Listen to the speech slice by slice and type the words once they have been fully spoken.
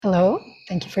Hello,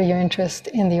 thank you for your interest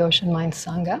in the Ocean Mind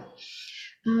Sangha.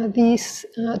 These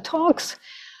talks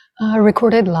are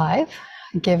recorded live.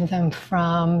 I give them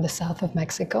from the south of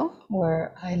Mexico,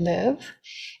 where I live,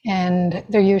 and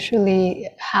they usually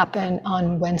happen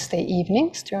on Wednesday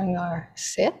evenings during our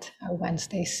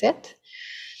Wednesday sit.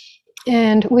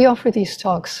 And we offer these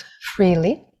talks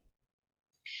freely.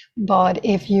 But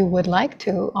if you would like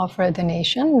to offer a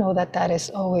donation, know that that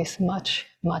is always much,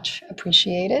 much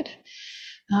appreciated.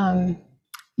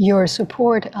 Your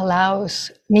support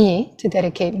allows me to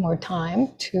dedicate more time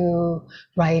to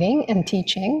writing and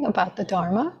teaching about the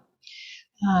Dharma.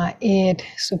 It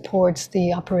supports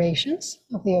the operations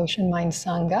of the Ocean Mind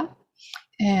Sangha,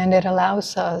 and it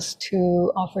allows us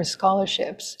to offer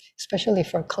scholarships, especially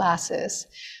for classes,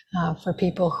 for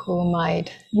people who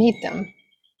might need them.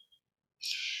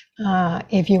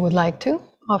 If you would like to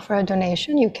offer a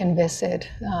donation, you can visit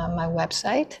my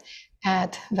website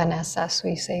at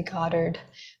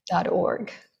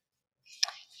vanessasuisegoddard.org.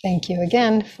 Thank you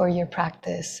again for your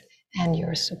practice and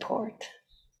your support.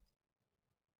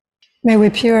 May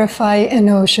we purify an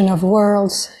ocean of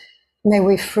worlds. May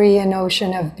we free an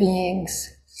ocean of beings.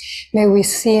 May we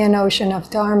see an ocean of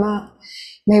Dharma.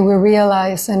 May we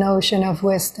realize an ocean of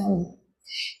wisdom.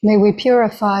 May we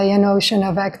purify an ocean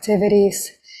of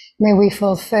activities. May we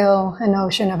fulfill an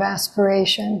ocean of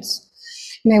aspirations.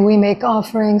 May we make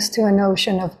offerings to an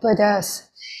ocean of Buddhas.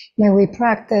 May we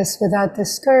practice without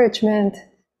discouragement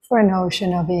for an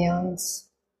ocean of eons.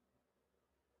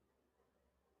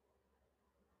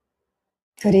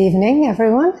 Good evening,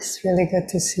 everyone. It's really good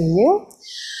to see you.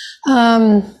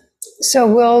 So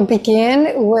we'll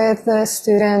begin with the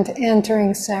student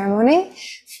entering ceremony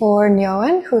for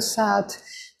Nyoen, who sat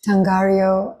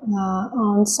Tangaryo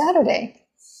on Saturday.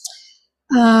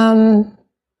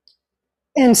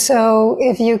 And so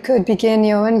if you could begin,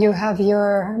 Nyoen, you have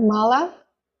your mala.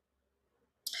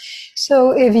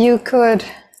 So if you could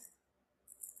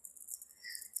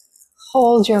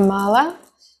hold your mala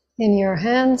in your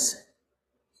hands,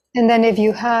 and then if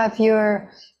you have so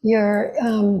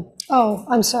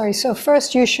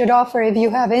first you should offer, if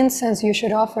you have incense, you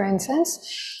should offer incense.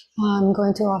 I'm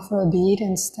going to offer a bead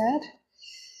instead.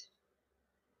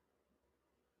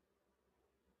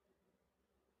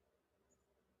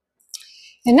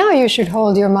 And now you should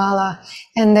hold your mala,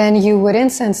 and then you would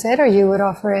incense it, or you would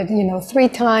offer it, 3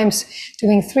 times,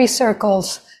 doing 3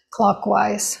 circles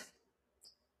clockwise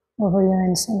over your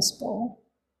incense bowl.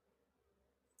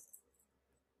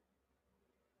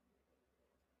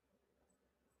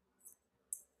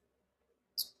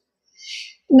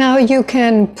 Now you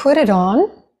can put it on,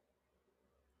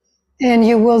 and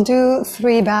you will do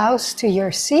 3 bows to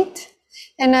your seat.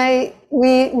 And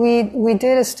we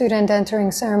did a student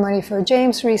entering ceremony for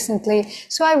James recently,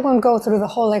 so I won't go through the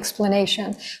whole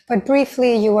explanation, but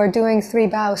briefly you are doing 3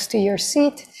 bows to your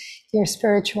seat, your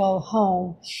spiritual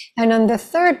home. And on the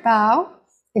 3rd bow,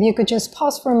 if you could just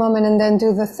pause for a moment and then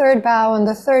do the 3rd bow. On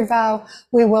the 3rd bow,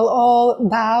 we will all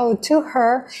bow to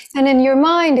her. And in your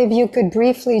mind, if you could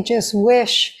briefly just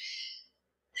wish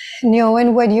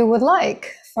Nyoen what you would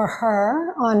like for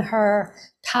her on her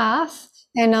path,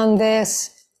 and on this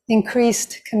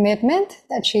increased commitment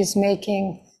that she's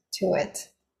making to it.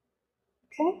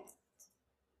 Okay?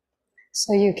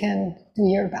 So you can do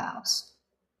your vows.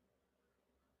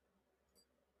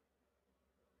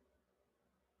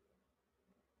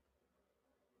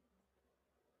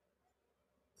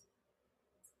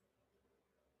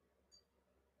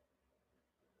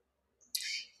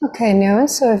 Okay, Nyoen,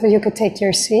 so if you could take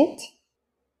your seat.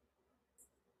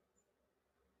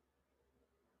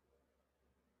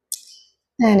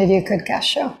 And if you could,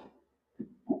 Gasho.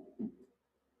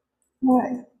 All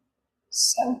right.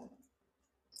 So,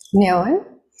 Nyoen,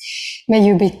 may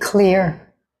you be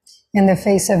clear in the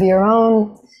face of your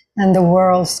own and the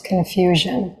world's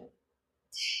confusion.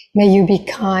 May you be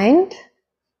kind,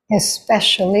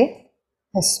 especially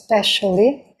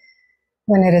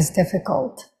when it is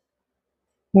difficult.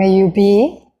 May you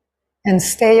be and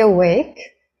stay awake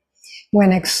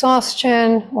when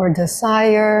exhaustion or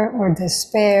desire or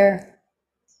despair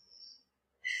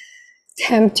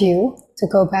tempt you to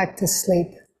go back to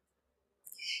sleep.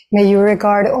 May you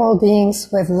regard all beings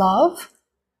with love,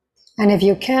 and if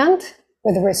you can't,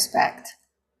 with respect.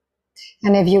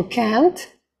 And if you can't,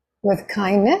 with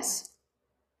kindness.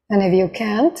 And if you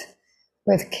can't,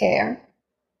 with care.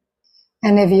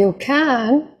 And if you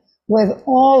can, with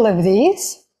all of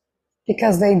these,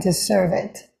 because they deserve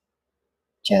it,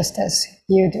 just as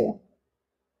you do.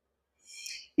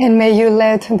 And may you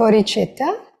let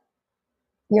bodhicitta,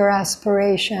 your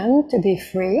aspiration to be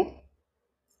free,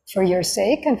 for your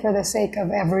sake and for the sake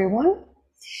of everyone,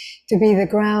 to be the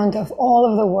ground of all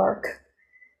of the work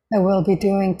that we'll be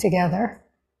doing together,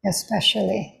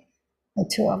 especially the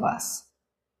two of us.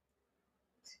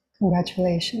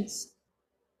 Congratulations.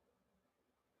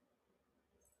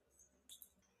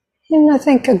 And I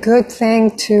think a good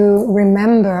thing to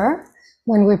remember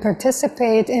when we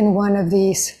participate in one of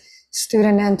these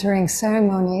student entering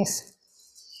ceremonies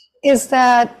is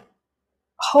that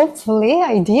hopefully,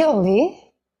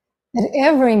 ideally, at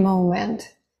every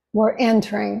moment we're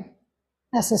entering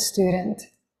as a student.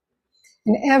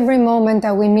 In every moment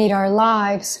that we meet our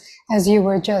lives, as you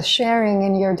were just sharing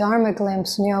in your Dharma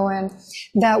glimpse, Nyoen,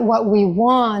 that what we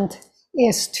want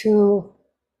is to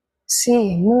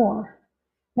see more.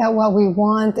 That what we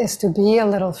want is to be a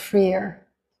little freer,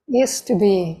 is to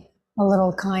be a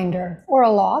little kinder, or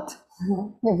a lot,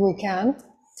 if we can.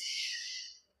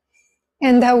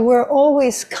 And that we're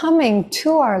always coming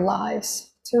to our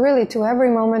lives, to every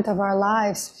moment of our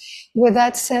lives, with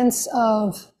that sense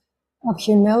of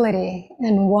humility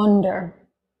and wonder,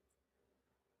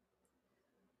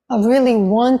 of really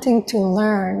wanting to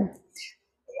learn.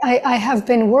 I have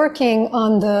been working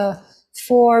on the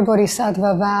 4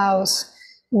 Bodhisattva vows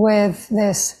with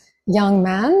this young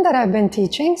man that I've been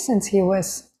teaching since he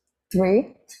was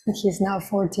 3. He's now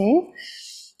 14,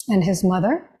 and his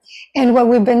mother. And what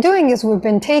we've been doing is we've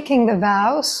been taking the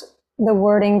vows, the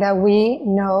wording that we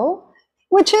know,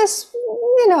 which is,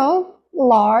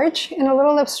 large and a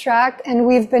little abstract, and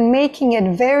we've been making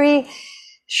it very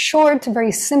short,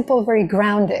 very simple, very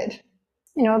grounded,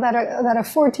 that a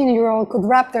 14-year-old could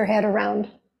wrap their head around.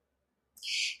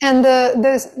 And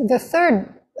the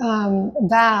third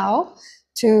vow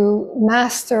to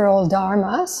master all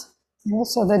dharmas,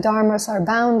 so the dharmas are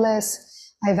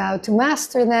boundless, I vow to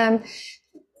master them.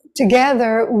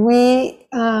 Together we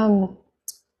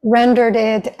rendered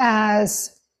it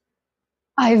as,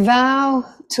 I vow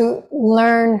to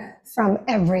learn from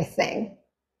everything,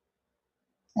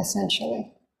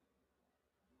 essentially.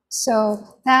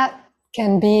 So that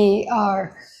can be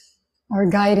our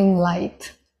guiding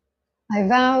light. I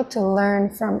vow to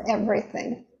learn from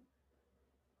everything.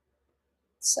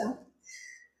 So,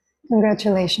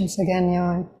 congratulations again,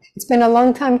 Nyoen. It's been a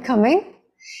long time coming,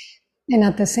 and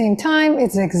at the same time,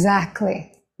 it's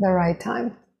exactly the right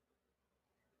time.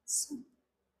 So.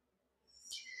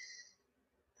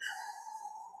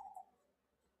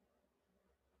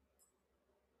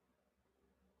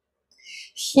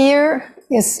 Here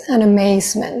is an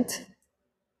amazement.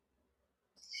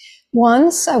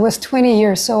 Once I was 20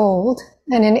 years old,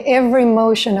 and in every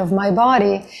motion of my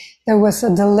body, there was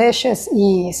a delicious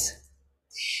ease.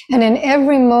 And in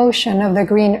every motion of the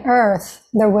green earth,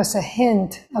 there was a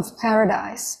hint of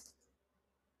paradise.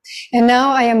 And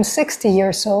now I am 60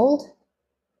 years old,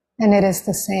 and it is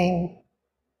the same.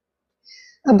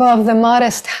 Above the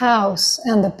modest house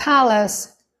and the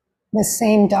palace, the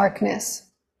same darkness.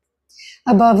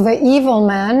 Above the evil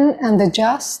man and the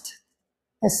just,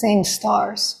 the same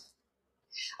stars.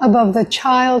 Above the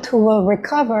child who will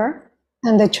recover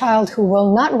and the child who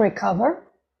will not recover,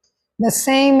 the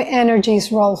same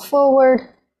energies roll forward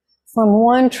from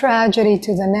one tragedy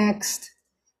to the next,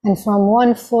 and from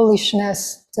one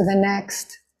foolishness to the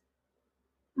next.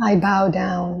 I bow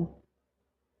down.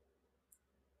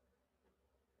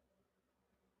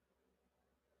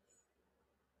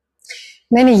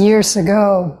 Many years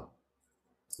ago,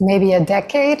 maybe a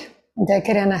decade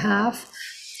and a half,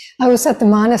 I was at the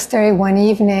monastery one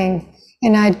evening,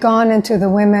 and I'd gone into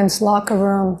the women's locker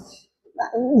room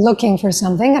looking for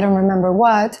something, I don't remember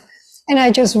what, and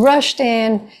I just rushed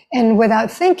in, and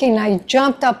without thinking, I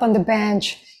jumped up on the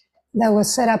bench that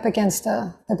was set up against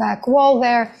the back wall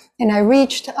there, and I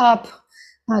reached up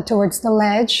towards the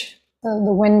ledge,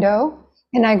 the window,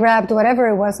 and I grabbed whatever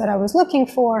it was that I was looking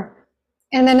for.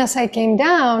 And then as I came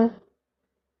down,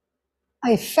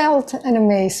 I felt an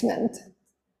amazement.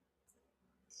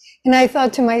 And I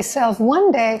thought to myself,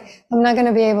 one day, I'm not going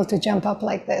to be able to jump up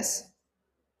like this.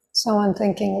 So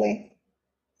unthinkingly,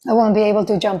 I won't be able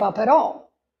to jump up at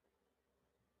all.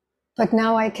 But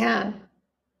now I can.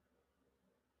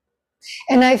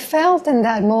 And I felt in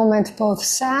that moment both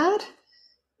sad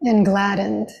and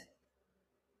gladdened.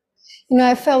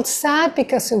 I felt sad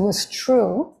because it was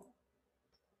true.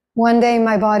 One day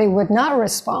my body would not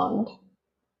respond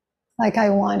like I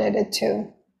wanted it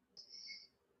to.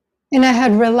 And I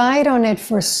had relied on it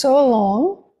for so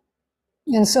long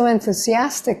and so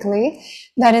enthusiastically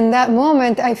that in that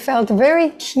moment I felt very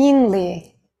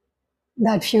keenly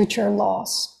that future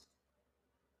loss.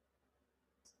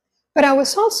 But I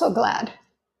was also glad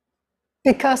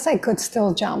because I could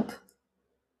still jump.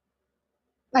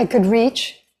 I could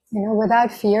reach,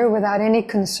 without fear, without any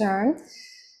concern.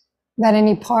 that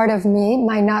any part of me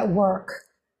might not work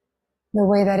the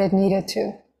way that it needed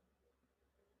to.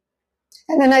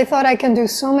 And then I thought I can do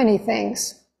so many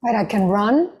things, right? I can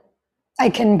run, I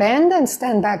can bend and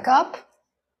stand back up,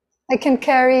 I can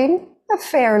carry a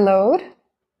fair load,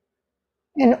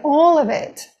 and all of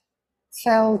it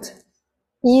felt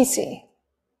easy.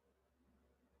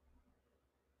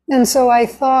 And so I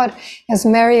thought, as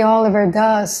Mary Oliver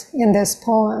does in this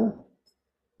poem,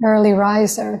 Early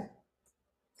Riser,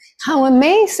 how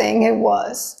amazing it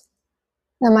was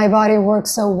that my body worked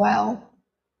so well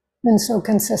and so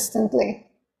consistently.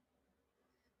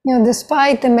 You know,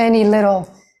 despite the many little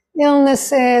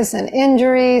illnesses and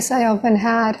injuries I often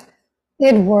had,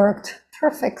 it worked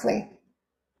perfectly.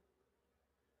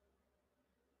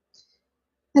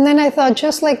 And then I thought,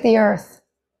 just like the earth,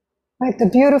 like the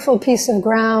beautiful piece of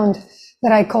ground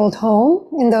that I called home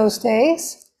in those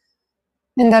days,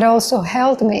 and that also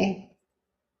held me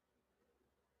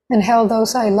and held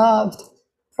those I loved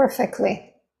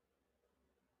perfectly.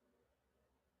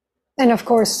 And of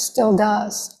course, still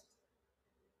does.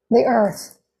 The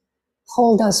earth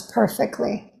hold us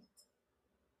perfectly.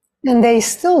 And they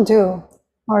still do,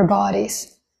 our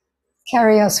bodies,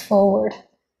 carry us forward.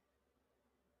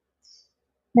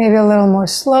 Maybe a little more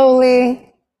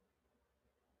slowly,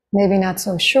 maybe not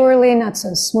so surely, not so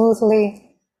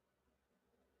smoothly,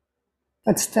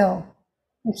 but still,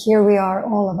 here we are,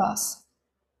 all of us.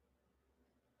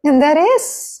 And that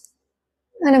is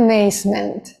an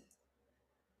amazement,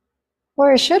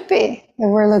 or it should be if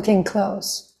we're looking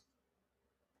close,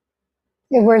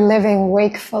 if we're living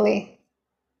wakefully.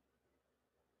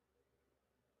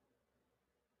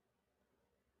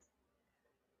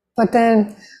 But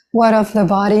then, what of the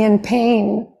body in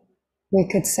pain, we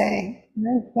could say?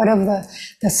 Right? What of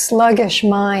the sluggish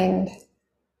mind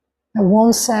that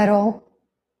won't settle,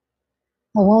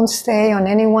 that won't stay on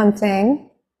any one thing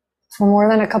for more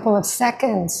than a couple of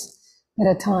seconds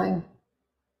at a time?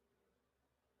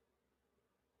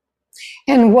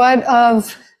 And what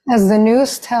of, as the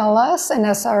news tell us, and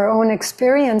as our own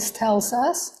experience tells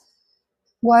us,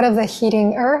 what of the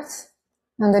heating earth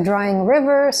and the drying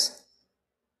rivers,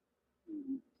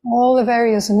 all the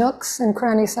various nooks and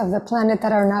crannies of the planet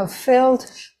that are now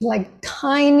filled like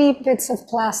tiny bits of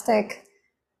plastic.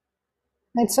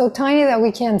 It's so tiny that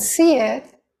we can't see it.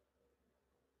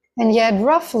 And yet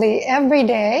roughly every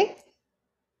day,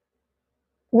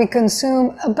 we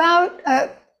consume about,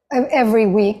 every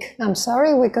week,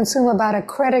 we consume about a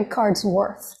credit card's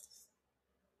worth.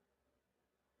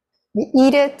 We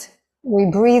eat it, we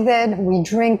breathe it, we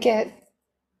drink it.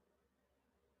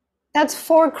 That's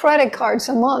 4 credit cards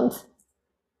a month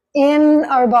in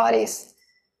our bodies.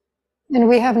 And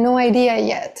we have no idea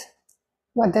yet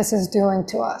what this is doing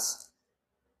to us.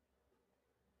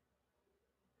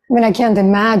 I mean, I can't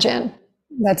imagine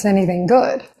that's anything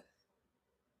good.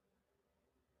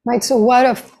 Right? So what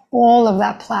of all of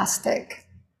that plastic?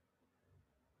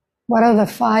 What of the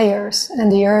fires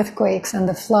and the earthquakes and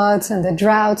the floods and the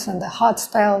droughts and the hot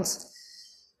spells?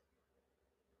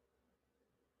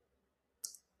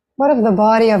 What of the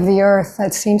body of the earth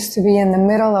that seems to be in the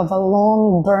middle of a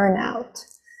long burnout?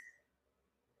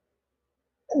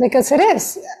 Because it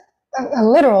is a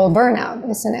literal burnout,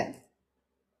 isn't it?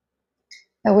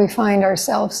 That we find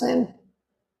ourselves in.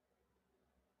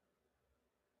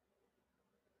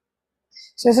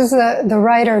 So this is the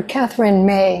writer Catherine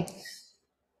May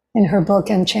in her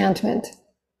book Enchantment.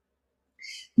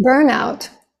 Burnout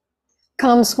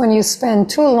comes when you spend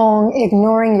too long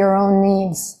ignoring your own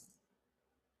needs.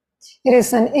 It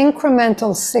is an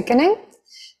incremental sickening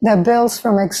that builds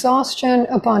from exhaustion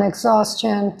upon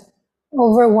exhaustion,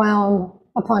 overwhelm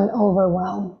upon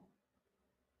overwhelm.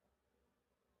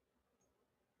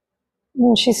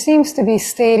 And she seems to be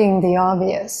stating the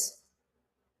obvious.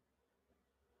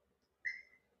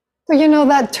 But you know,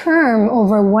 that term,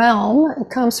 overwhelm,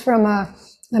 comes from a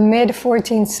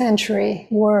mid-14th century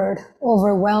word,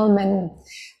 overwhelmen,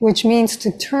 which means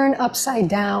to turn upside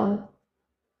down,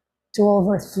 to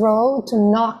overthrow, to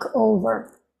knock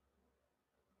over.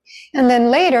 And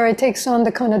then later it takes on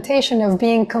the connotation of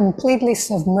being completely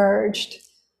submerged,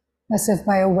 as if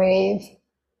by a wave.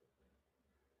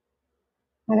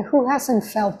 And who hasn't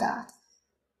felt that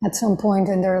at some point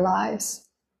in their lives?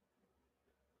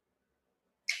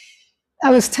 I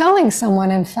was telling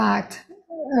someone, in fact,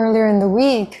 earlier in the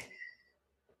week,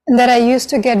 that I used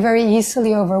to get very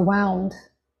easily overwhelmed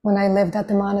when I lived at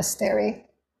the monastery.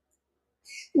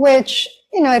 Which,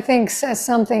 you know, I think says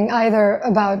something either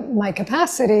about my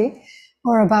capacity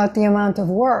or about the amount of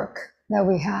work that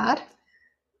we had,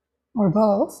 or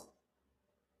both.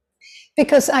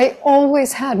 Because I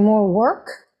always had more work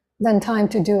than time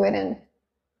to do it in.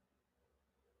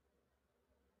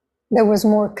 There was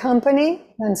more company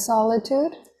than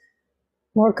solitude,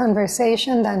 more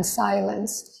conversation than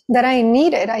silence that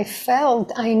I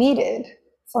felt I needed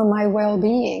for my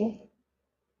well-being.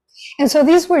 And so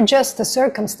these were just the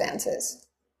circumstances.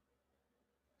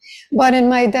 But in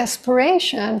my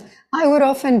desperation, I would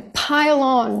often pile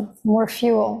on more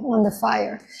fuel on the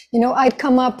fire. I'd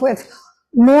come up with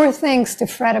more things to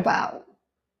fret about,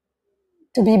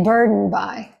 to be burdened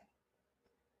by.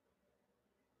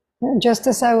 Just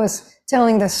as I was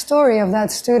telling the story of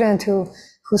that student who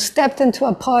stepped into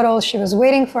a puddle. She was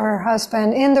waiting for her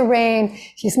husband in the rain.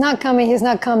 He's not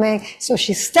coming. So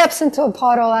she steps into a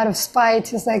puddle out of spite.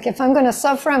 She's like, if I'm going to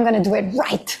suffer, I'm going to do it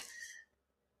right.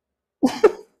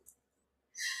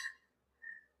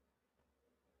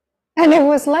 And it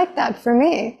was like that for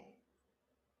me.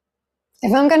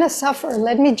 If I'm going to suffer,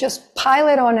 let me just pile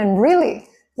it on and really,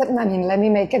 let me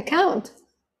make it count.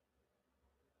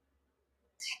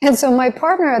 And so my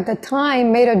partner at the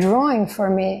time made a drawing for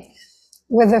me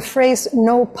with the phrase,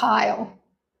 no pile.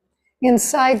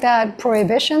 Inside that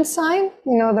prohibition sign,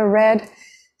 the red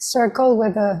circle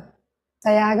with a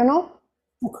diagonal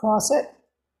across it.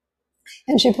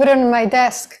 And she put it on my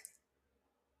desk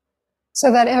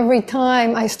so that every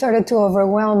time I started to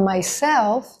overwhelm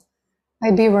myself,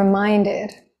 I'd be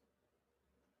reminded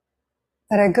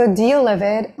that a good deal of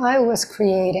it I was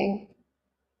creating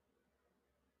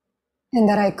and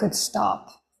that I could stop.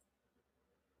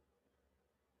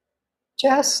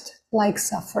 Just like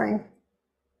suffering.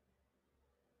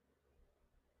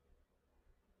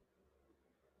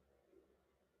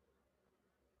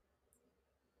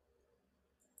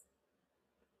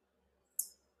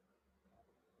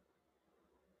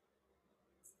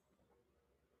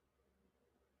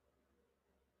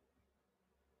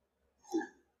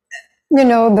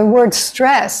 The word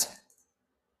stress,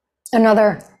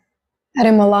 another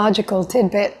etymological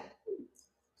tidbit,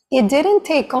 it didn't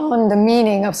take on the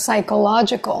meaning of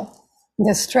psychological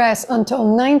distress until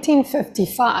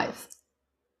 1955.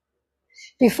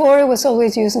 Before, it was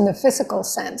always used in the physical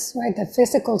sense, right? The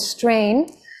physical strain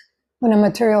on a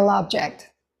material object.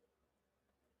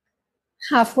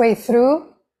 Halfway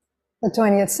through the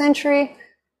 20th century,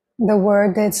 the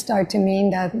word did start to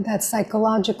mean that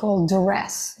psychological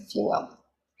duress, if you will.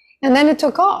 And then it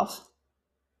took off.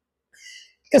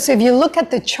 Because if you look at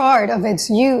the chart of its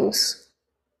use,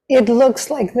 it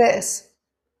looks like this.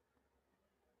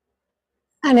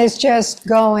 And it's just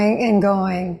going and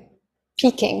going,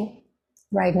 peaking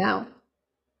right now.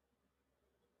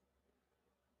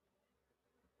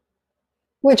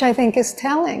 Which I think is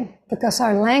telling, because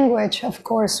our language, of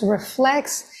course,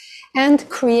 reflects and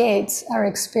creates our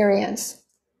experience.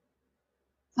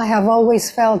 I have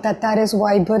always felt that is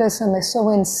why Buddhism is so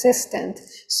insistent,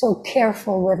 so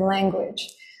careful with language,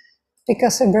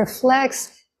 because it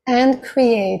reflects and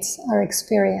creates our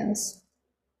experience.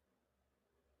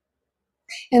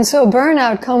 And so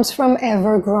burnout comes from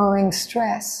ever-growing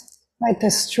stress, right?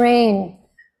 The strain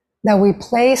that we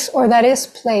place or that is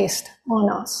placed on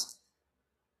us.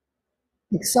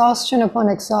 Exhaustion upon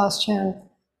exhaustion,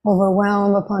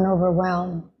 overwhelm upon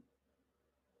overwhelm.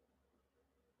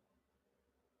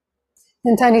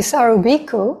 And Tanisaru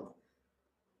Bhikkhu,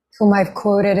 whom I've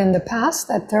quoted in the past,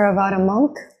 that Theravada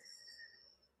monk,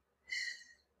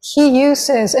 he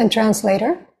uses, and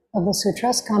translator of the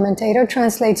sutras, commentator,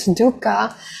 translates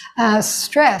dukkha as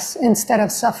stress instead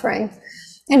of suffering.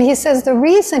 And he says the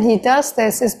reason he does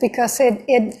this is because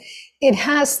it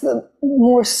has the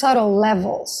more subtle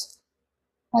levels.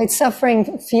 Right?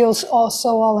 Suffering feels also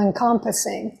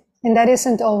all-encompassing, and that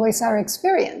isn't always our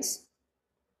experience.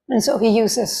 And so he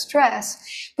uses stress.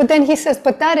 But then he says,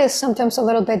 but that is sometimes a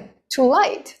little bit too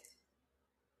light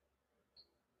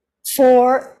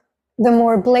for the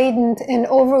more blatant and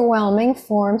overwhelming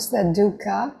forms that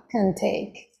dukkha can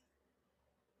take.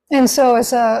 And so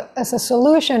as a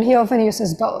solution, he often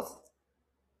uses both,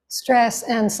 stress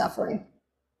and suffering.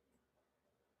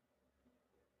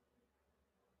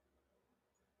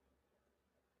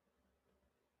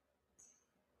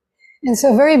 And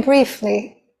so very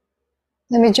briefly,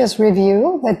 let me just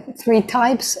review the 3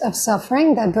 types of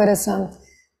suffering that Buddhism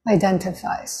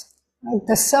identifies. Right?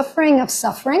 The suffering of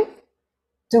suffering,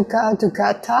 dukkha,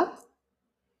 dukkhata.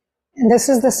 And this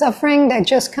is the suffering that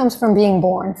just comes from being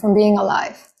born, from being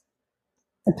alive.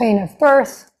 The pain of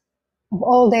birth, of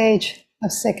old age,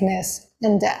 of sickness,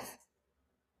 and death.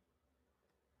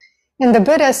 And the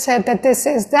Buddha said that this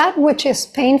is that which is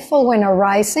painful when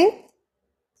arising,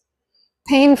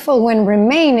 painful when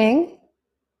remaining,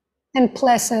 and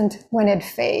pleasant when it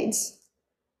fades.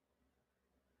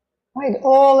 Right?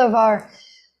 All of our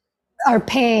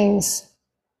pains,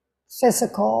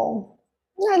 physical,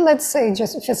 let's say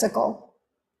just physical.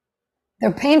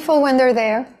 They're painful when they're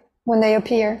there, when they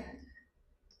appear.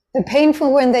 They're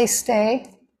painful when they stay,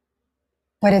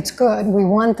 but it's good. We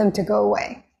want them to go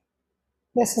away.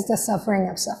 This is the suffering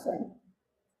of suffering.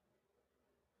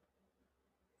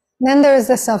 Then there is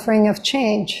the suffering of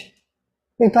change,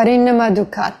 viparinama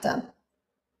dukkata,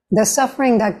 the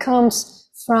suffering that comes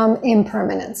from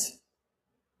impermanence.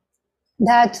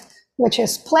 That which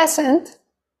is pleasant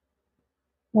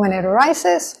when it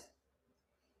arises,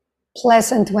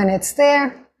 pleasant when it's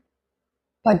there,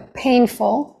 but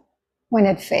painful when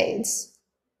it fades.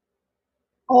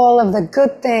 All of the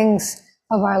good things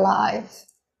of our lives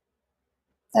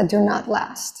that do not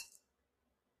last.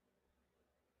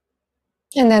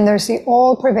 And then there's the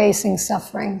all-pervasive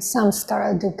suffering,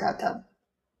 samskara dukkata.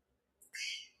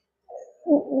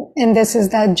 And this is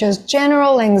that just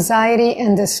general anxiety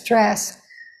and distress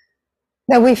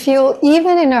that we feel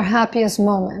even in our happiest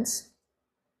moments.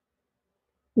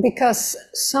 Because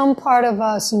some part of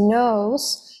us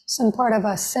knows, some part of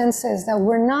us senses that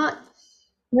we're not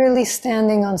really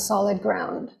standing on solid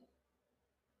ground.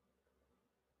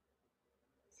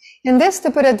 And this the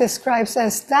Buddha describes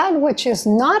as that which is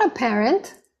not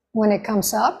apparent when it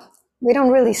comes up. We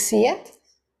don't really see it.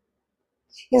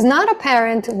 Is not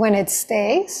apparent when it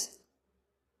stays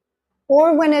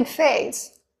or when it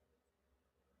fades.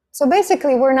 So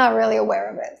basically, we're not really aware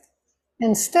of it.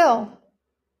 And still,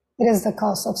 it is the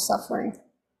cause of suffering.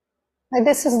 Like,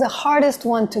 this is the hardest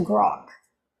one to grok.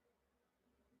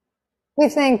 We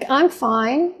think, I'm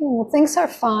fine, things are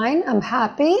fine, I'm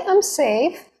happy, I'm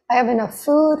safe, I have enough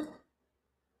food,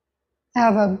 I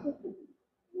have a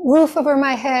roof over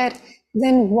my head.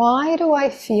 Then why do I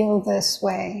feel this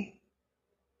way?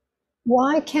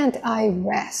 Why can't I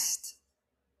rest?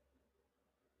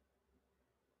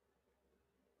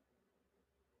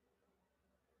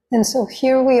 And so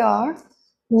here we are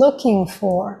looking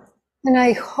for, and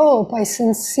I hope, I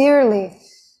sincerely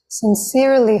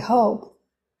hope,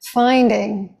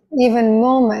 finding even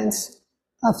moments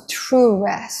of true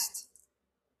rest,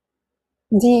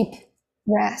 deep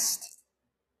rest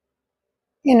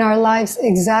in our lives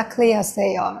exactly as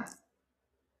they are.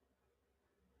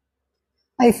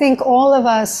 I think all of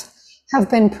us have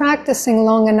been practicing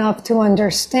long enough to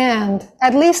understand,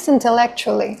 at least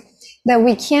intellectually, that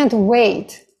we can't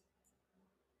wait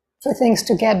for things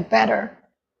to get better,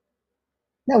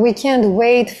 that we can't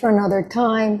wait for another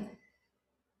time,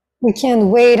 we can't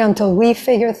wait until we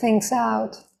figure things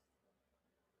out,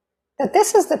 that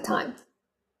this is the time,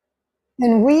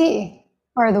 and we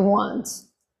are the ones.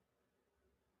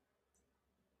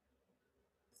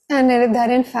 And that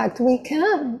in fact we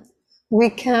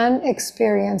can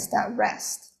experience that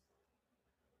rest.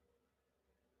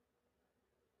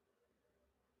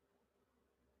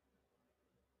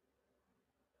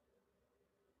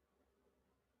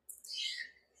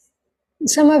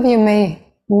 Some of you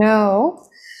may know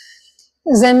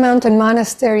Zen Mountain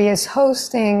Monastery is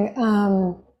hosting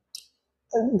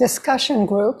discussion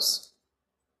groups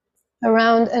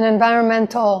around an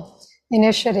environmental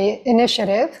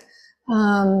initiative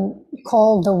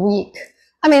called the Week.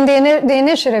 I mean, the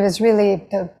initiative is really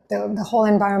the whole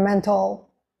environmental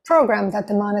program that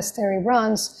the monastery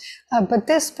runs, but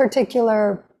this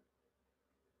particular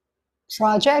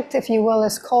project, if you will,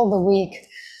 is called the Week.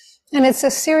 And it's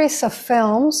a series of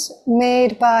films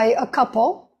made by a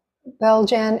couple,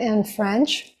 Belgian and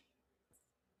French,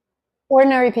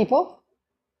 ordinary people,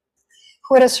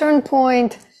 who at a certain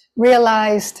point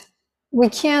realized we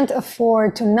can't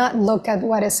afford to not look at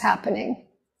what is happening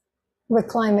with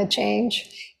climate change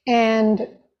and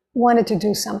wanted to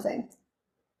do something.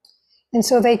 And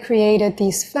so they created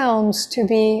these films to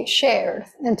be shared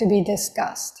and to be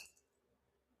discussed.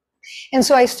 And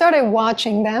so I started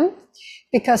watching them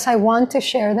because I want to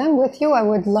share them with you. I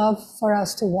would love for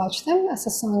us to watch them as a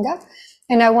Sangha.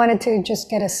 And I wanted to just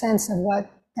get a sense of what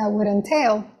that would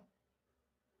entail.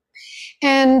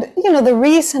 And, you know, the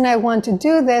reason I want to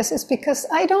do this is because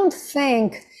I don't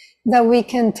think that we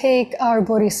can take our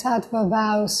bodhisattva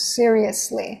vows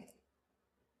seriously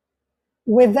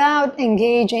without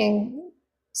engaging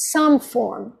some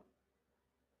form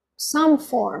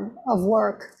of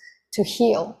work to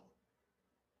heal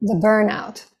the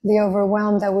burnout, the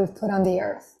overwhelm that we've put on the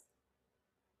earth.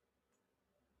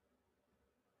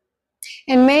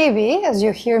 And maybe, as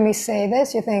you hear me say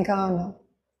this, you think, oh no,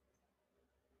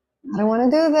 I don't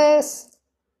want to do this.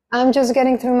 I'm just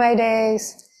getting through my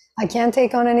days. I can't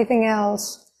take on anything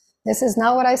else. This is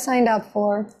not what I signed up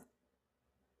for.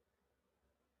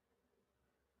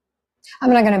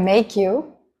 I'm not going to make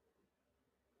you,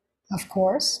 of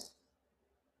course.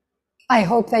 I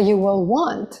hope that you will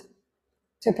want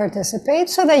to participate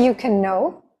so that you can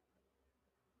know.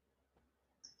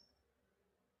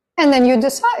 And then you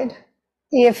decide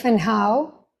if and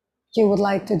how you would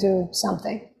like to do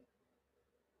something.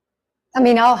 I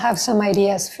mean, I'll have some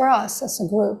ideas for us as a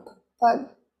group,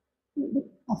 but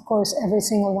of course, every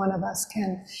single one of us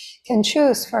can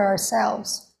choose for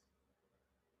ourselves.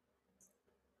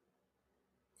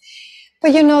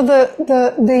 But you know,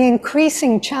 the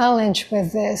increasing challenge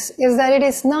with this is that it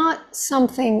is not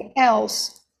something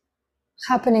else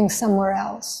happening somewhere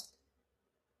else.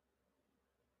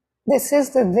 This is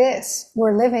the this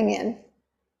we're living in.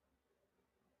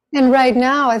 And right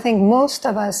now, I think most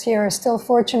of us here are still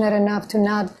fortunate enough to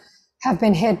not have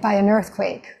been hit by an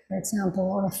earthquake, for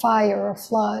example, or a fire or a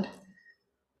flood.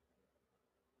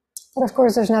 But of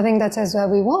course, there's nothing that says that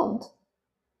we won't.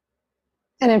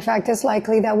 And in fact, it's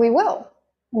likely that we will.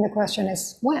 And the question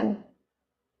is when.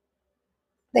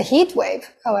 The heat wave,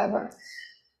 however,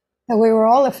 that we were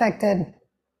all affected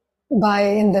by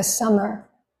in this summer,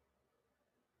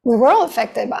 we were all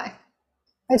affected by.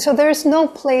 Right? So there's no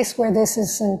place where this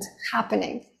isn't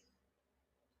happening,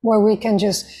 where we can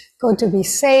just go to be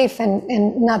safe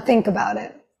and not think about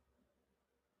it.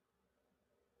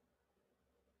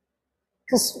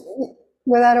 Because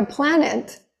without a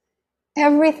planet,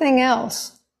 everything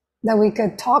else that we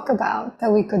could talk about,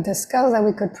 that we could discuss, that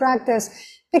we could practice,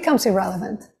 becomes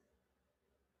irrelevant.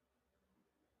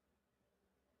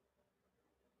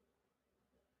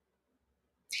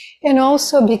 And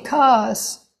also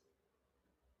because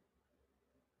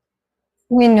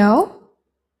we know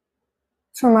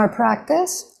from our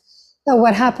practice that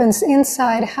what happens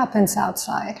inside happens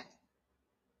outside.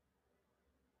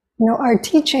 You know, our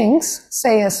teachings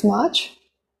say as much,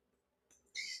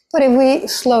 but if we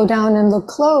slow down and look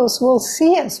close, we'll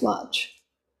see as much.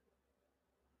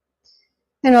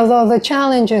 And although the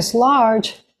challenge is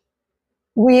large,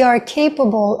 we are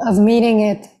capable of meeting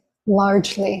it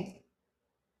largely.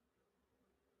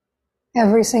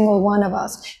 Every single one of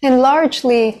us. And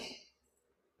largely,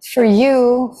 for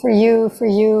you, for you, for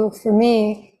you, for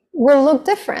me, will look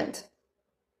different.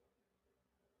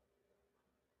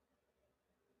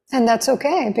 And that's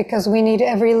okay, because we need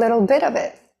every little bit of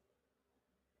it.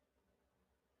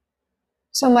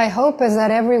 So my hope is that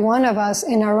every one of us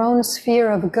in our own sphere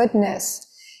of goodness,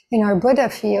 in our Buddha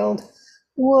field,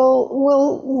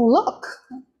 will look,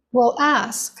 will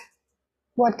ask,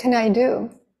 what can I do?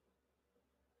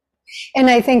 And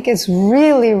I think it's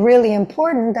really, really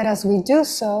important that as we do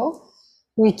so,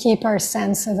 we keep our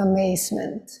sense of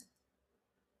amazement.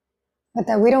 But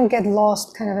that we don't get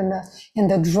lost kind of in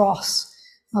the dross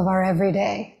of our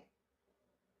everyday.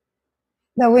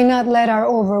 That we not let our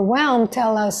overwhelm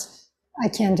tell us, I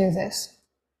can't do this.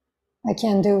 I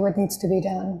can't do what needs to be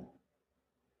done.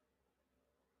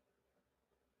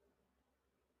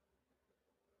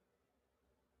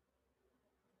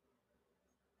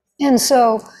 And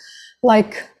so,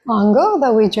 like Ango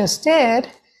that we just did,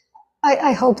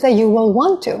 I hope that you will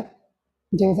want to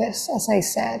do this, as I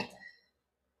said,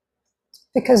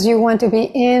 because you want to be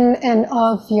in and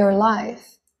of your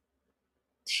life.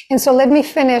 And so let me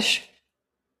finish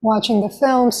watching the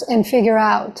films and figure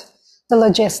out the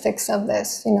logistics of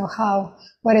this, you know,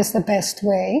 what is the best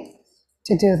way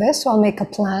to do this. So I'll make a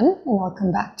plan and I'll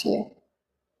come back to you.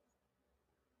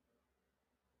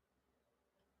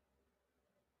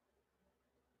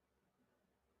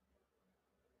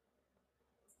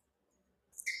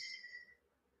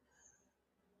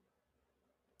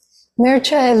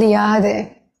 Mircea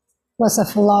Eliade was a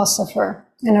philosopher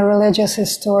and a religious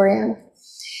historian.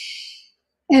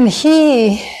 And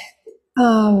he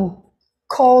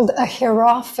called a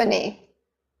hierophany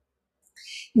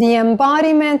the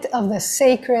embodiment of the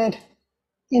sacred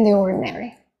in the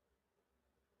ordinary.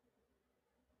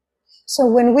 So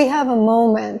when we have a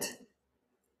moment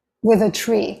with a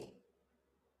tree,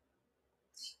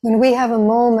 when we have a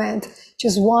moment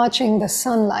just watching the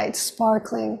sunlight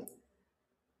sparkling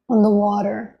on the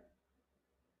water,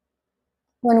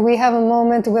 when we have a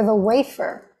moment with a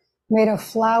wafer made of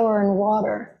flour and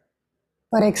water,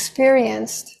 but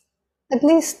experienced, at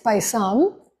least by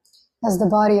some, as the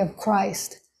body of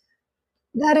Christ,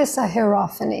 that is a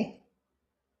hierophany.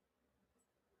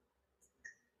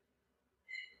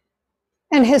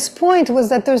 And his point was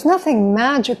that there's nothing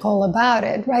magical about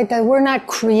it, right? That we're not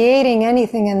creating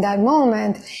anything in that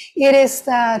moment. It is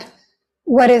that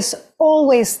what is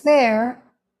always there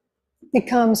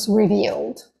becomes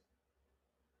revealed.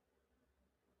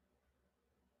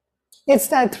 It's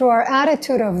that through our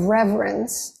attitude of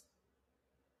reverence,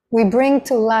 we bring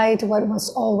to light what was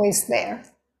always there.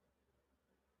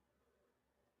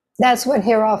 That's what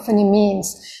hierophany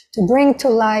means, to bring to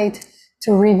light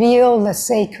to reveal the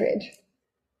sacred,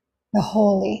 the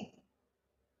holy.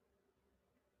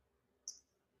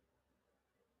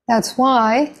 That's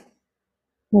why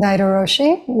Daido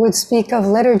Roshi would speak of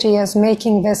liturgy as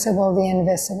making visible the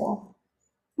invisible.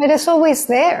 It is always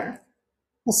there.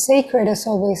 The sacred is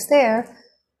always there,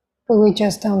 but we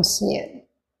just don't see it.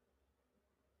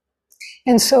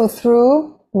 And so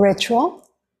through ritual,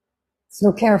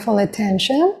 through careful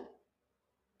attention,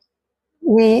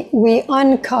 we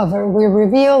uncover, we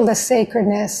reveal the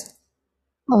sacredness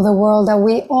of the world that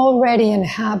we already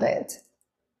inhabit.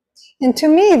 And to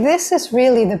me, this is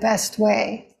really the best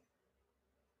way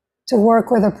to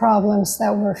work with the problems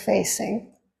that we're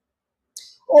facing.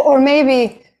 Or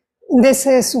maybe this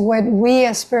is what we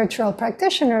as spiritual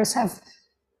practitioners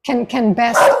can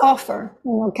best offer,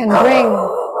 can bring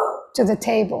to the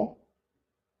table.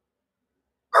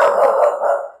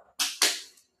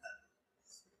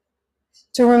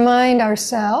 To remind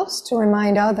ourselves, to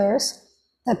remind others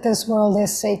that this world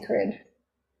is sacred,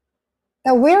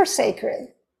 that we're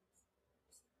sacred,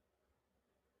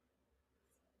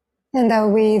 and that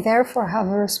we therefore have a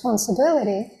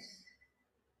responsibility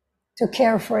to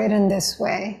care for it in this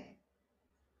way.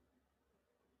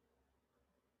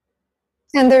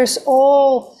 And there's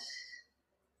all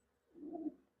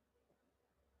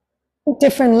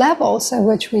different levels at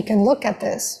which we can look at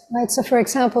this, right? So for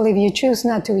example, if you choose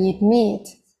not to eat meat,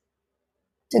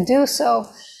 to do so,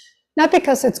 not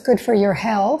because it's good for your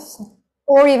health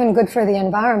or even good for the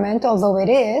environment, although it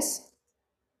is,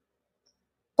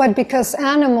 but because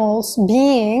animals,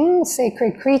 being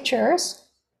sacred creatures,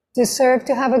 deserve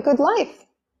to have a good life,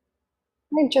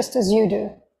 right? Just as you do.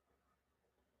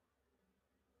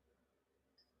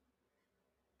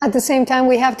 At the same time,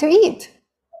 we have to eat.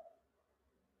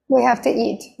 We have to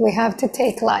eat. We have to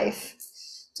take life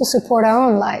to support our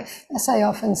own life, as I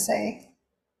often say.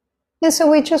 And so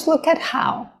we just look at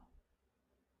how.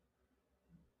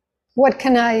 What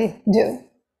can I do?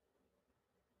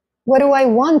 What do I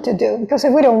want to do? Because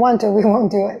if we don't want to, we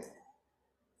won't do it.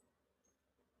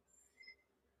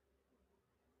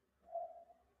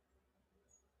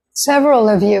 Several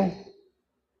of you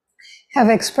have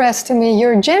expressed to me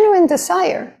your genuine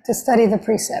desire to study the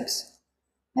precepts,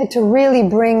 right? To really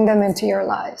bring them into your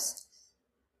lives.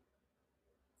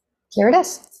 Here it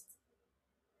is.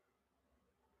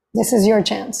 This is your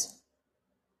chance.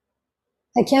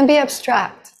 It can't be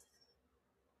abstract.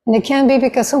 And it can't be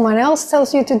because someone else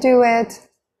tells you to do it,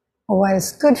 or what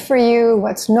is good for you,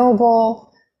 what's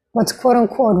noble, what's quote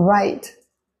unquote right.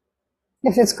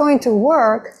 If it's going to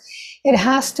work, it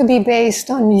has to be based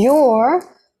on your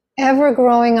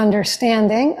ever-growing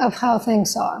understanding of how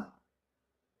things are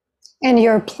and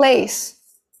your place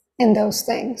in those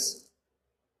things,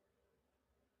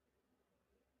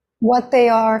 what they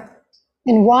are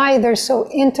and why they're so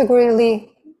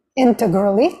integrally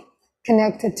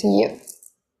connected to you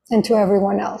and to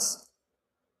everyone else.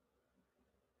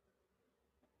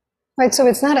 Right? So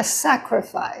it's not a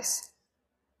sacrifice.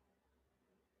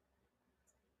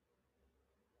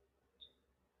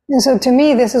 And so to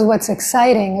me, this is what's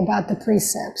exciting about the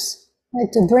precepts,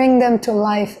 right? To bring them to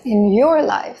life in your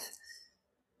life.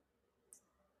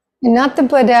 And not the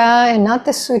Buddha and not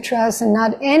the sutras and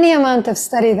not any amount of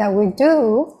study that we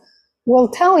do will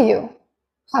tell you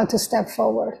how to step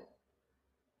forward.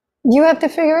 You have to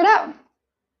figure it out.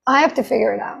 I have to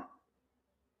figure it out.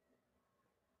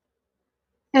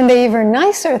 And the even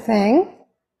nicer thing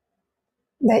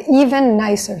is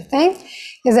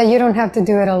that you don't have to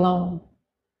do it alone,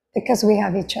 because we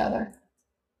have each other.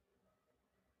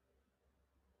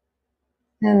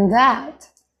 And that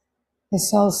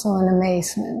is also an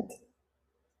amazement.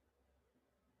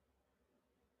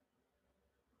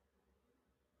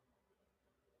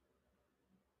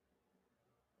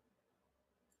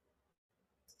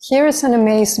 Here is an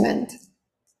amazement.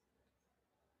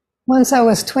 Once I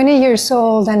was 20 years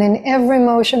old, and in every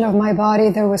motion of my body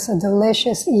there was a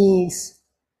delicious ease.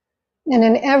 And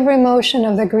in every motion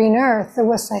of the green earth there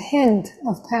was a hint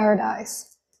of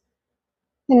paradise.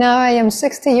 And now I am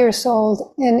 60 years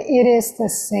old, and it is the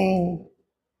same.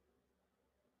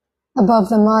 Above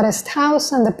the modest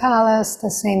house and the palace,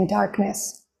 the same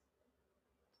darkness.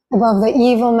 Above the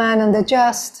evil man and the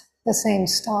just, the same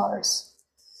stars.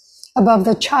 Above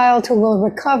the child who will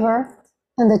recover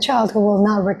and the child who will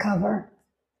not recover,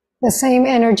 the same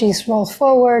energies roll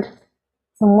forward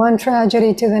from one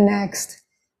tragedy to the next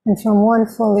and from one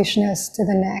foolishness to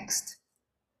the next.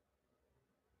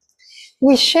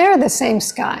 We share the same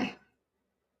sky,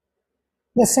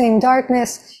 the same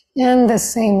darkness, and the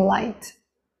same light.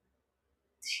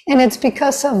 And it's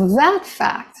because of that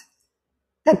fact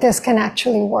that this can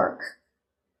actually work.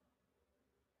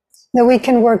 that we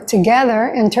can work together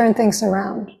and turn things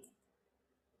around.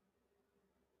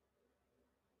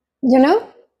 You know?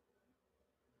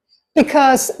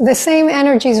 Because the same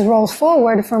energies roll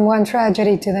forward from one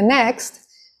tragedy to the next,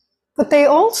 but they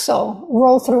also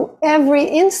roll through every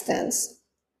instance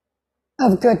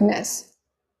of goodness,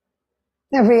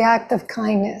 every act of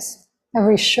kindness,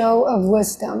 every show of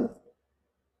wisdom.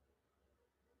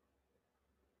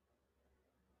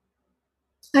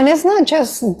 And it's not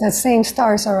just the same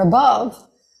stars are above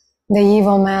the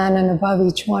evil man and above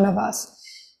each one of us.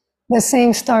 The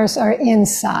same stars are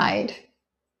inside.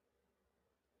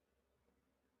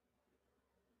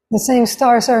 The same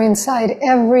stars are inside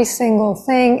every single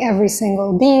thing, every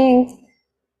single being.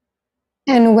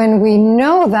 And when we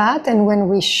know that and when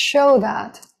we show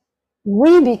that,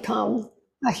 we become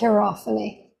a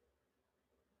hierophany.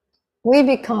 We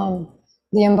become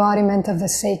the embodiment of the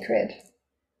sacred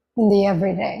in the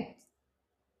everyday.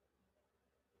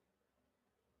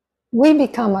 We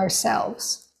become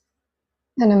ourselves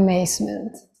an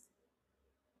amazement.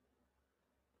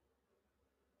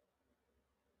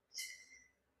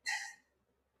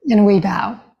 And we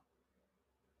bow.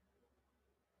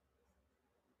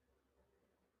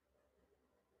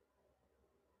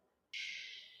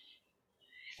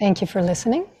 Thank you for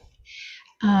listening.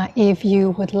 If you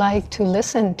would like to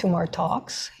listen to more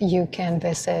talks, you can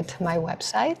visit my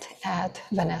website at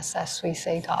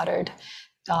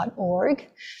vanessasuisegoddard.org.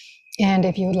 And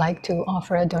if you would like to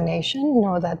offer a donation,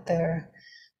 know that they're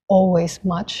always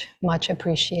much, much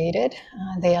appreciated.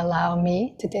 They allow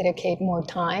me to dedicate more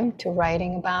time to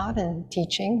writing about and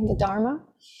teaching the Dharma.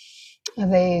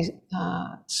 They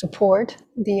support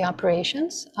the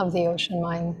operations of the Ocean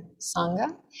Mind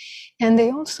Sangha. And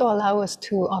they also allow us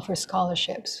to offer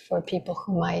scholarships for people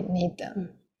who might need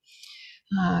them.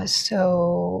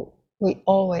 So we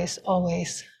always,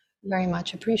 always very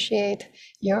much appreciate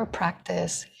your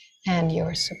practice and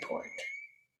your support.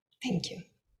 Thank you.